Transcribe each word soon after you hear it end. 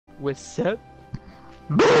What's up?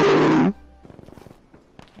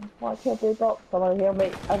 Why can't they go? Somebody hear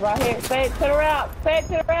me. I'm right here. Fade to the route. Fade to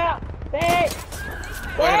the route. Fade.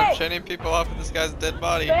 Wait, I'm shooting people off with this guy's dead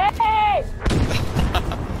body. Fade.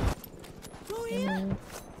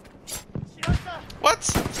 What?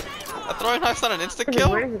 A throwing knife's not an instant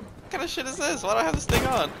kill? What kind of shit is this? Why do I have this thing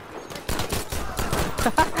on?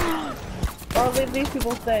 What did these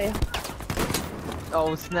people say?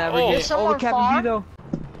 Oh snap! Oh, There's someone far. Though.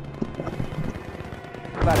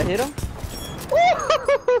 About to hit him.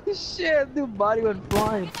 Oh shit! Dude, body went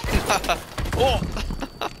flying. Oh.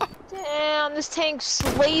 Damn, this tank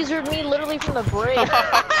lasered me literally from the bridge.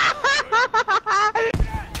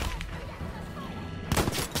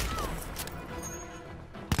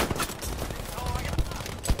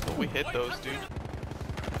 Oh, we hit those, dude.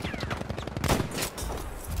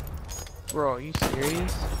 Bro, are you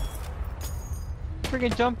serious?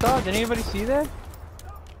 Freaking jumped off. Did anybody see that?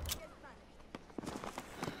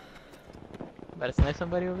 About to snipe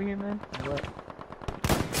somebody over here, man? Or what?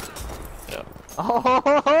 Yeah.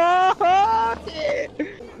 Oh shit!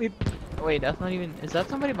 Wait, that's not even. Is that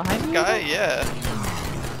somebody behind me? Guy, yeah.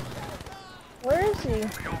 Where is he?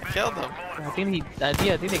 Killed him. I think I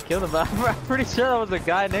think they killed him, but I'm pretty sure that was a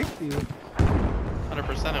guy next to you.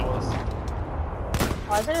 100% it was.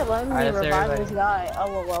 Why did it let me revive this guy?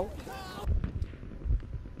 Oh, well.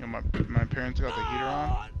 You know, my parents got the heater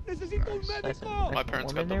on. Nice. My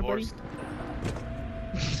parents got divorced.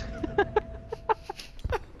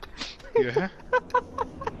 Yeah.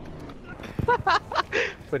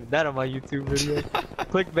 Putting that on my YouTube video.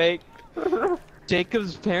 Clickbait.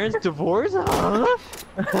 Jacob's parents divorced? Huh?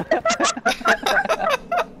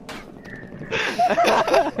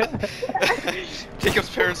 Jacob's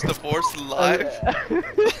parents divorced live?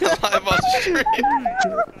 Live on stream.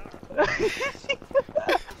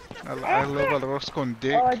 I love arroz con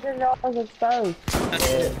dick. Oh, I didn't know I was exposed.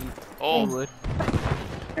 Oh.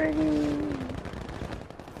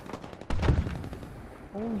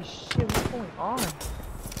 Holy shit, what's going on?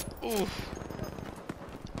 Oof.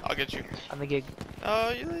 I'll get you. I'm gonna get.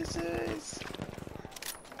 Oh, Ulysses.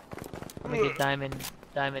 I'm gonna get diamond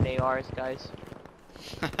ARs, guys.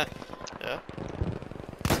 Yeah.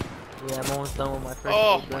 Yeah, I'm almost done with my first.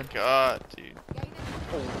 Oh my god, dude.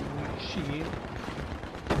 Holy shit.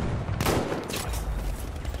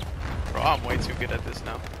 Bro, I'm way too good at this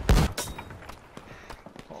now.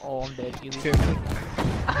 Oh, I'm dead. You Kill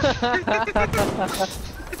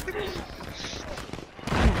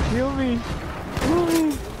me. Kill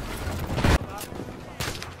me.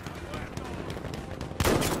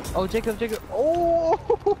 Oh, Jacob. Oh,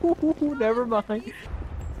 never mind.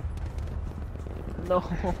 No.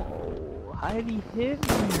 How did he hit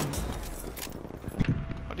me?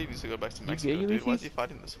 Why do you need to go back to Mexico, dude? Why is he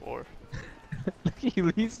fighting this war? Look at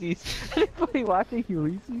Ulysses. Anybody watching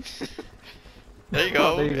Ulysses? There you go.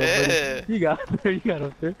 Oh, there you Yeah. go, you got there. You got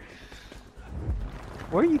up there.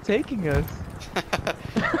 Where are you taking us?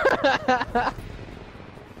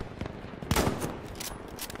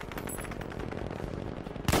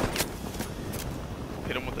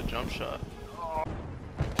 Hit him with a jump shot.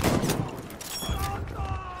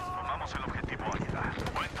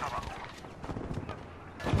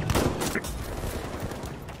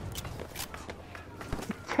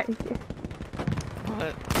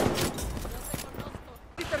 What?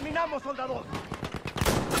 Terminamos, soldados.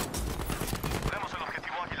 Tenemos el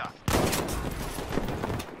objetivo Águila.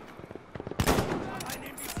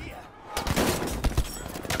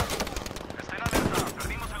 Estén alerta,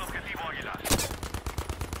 perdimos el objetivo Águila.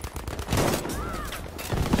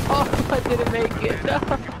 Oh, I didn't make it. No.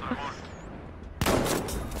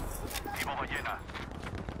 Vivo ballena.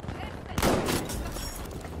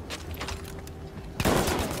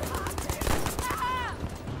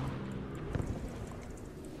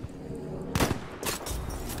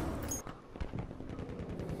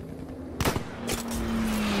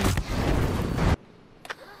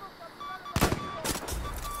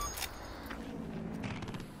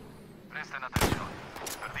 Presten atención.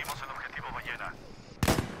 Perdimos el objetivo ballena.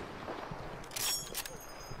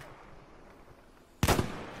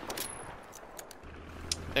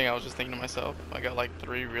 Dang, I was just thinking to myself, I got like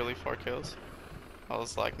 3 really far kills. I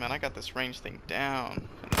was like, man, I got this range thing down.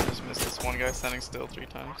 And I just missed this one guy standing still 3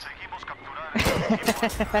 times.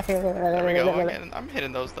 There we go, I'm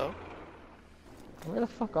hitting those though. Where the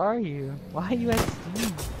fuck are you? Why are you at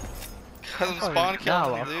Steam? Cause I'm spawn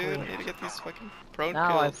killing, dude. I need to get these fucking prone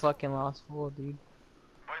Now kills. I fucking lost full, dude.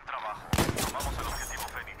 Buen trabajo. Tomamos el objetivo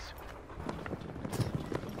Fénix.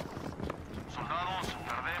 Soldados,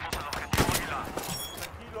 perdemos el objetivo Águila.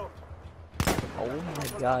 Tranquilo. Oh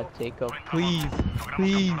my god, Jacob. Please.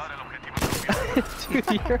 Please. Dude,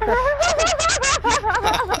 you're...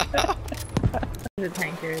 There's a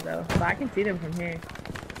tanker though, but I can see them from here.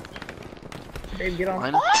 Babe, get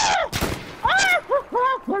on. Mine?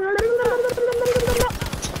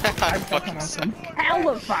 I'm fucking awesome.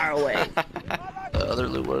 Hella far away. The other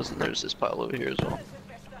loot was, and there's this pile over here as well.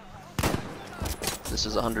 This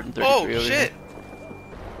is 133 Oh over shit! here.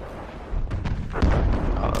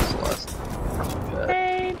 Oh, that's the last.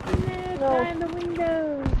 Hey, behind the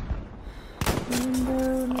window.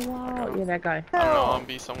 Window in the wall. Yeah, that guy. I don't know, I'm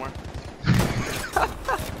B somewhere.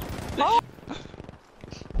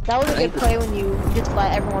 That was a good play when you just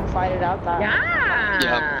let everyone fight it out. That.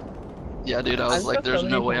 Yeah. Yeah, dude, I was like, there's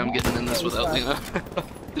no way I'm getting in this without Lena.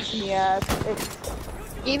 Yeah, it's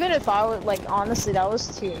even if I would like honestly, that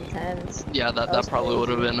was too intense. Yeah, that probably would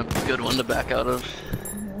have been a good one to back out of.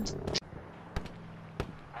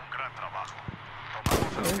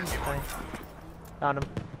 Found him.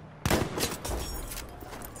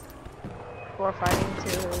 We're fighting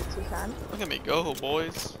to 10. Look at me go,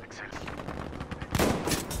 boys.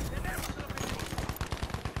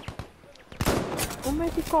 Oh,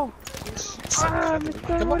 Mexico! Ah, me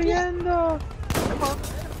estoy muriendo! Come on.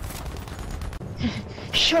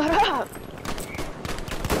 Shut up!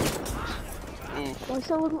 Oof. Why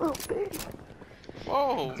so little bit?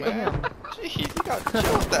 Whoa, man. Jeez, you gotta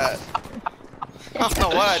chill with that. I don't know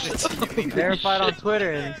what I did to you. Verified on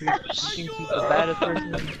Twitter, and he thinks he's the baddest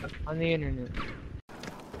person on the internet.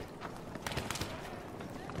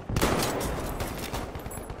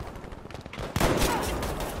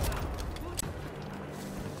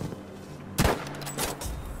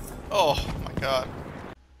 Oh my god.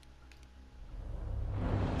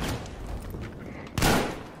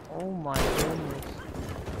 Oh my goodness.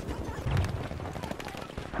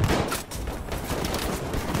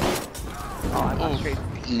 Oh, I got straight.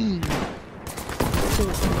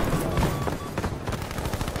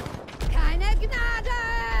 Keine Gnade!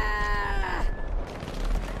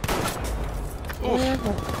 Where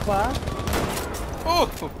the fuck? Oh!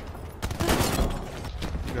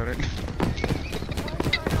 You got it.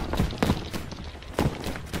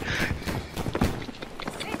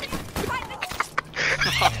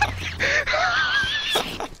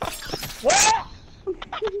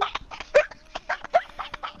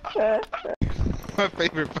 My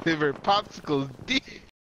favorite flavor, popsicles, D.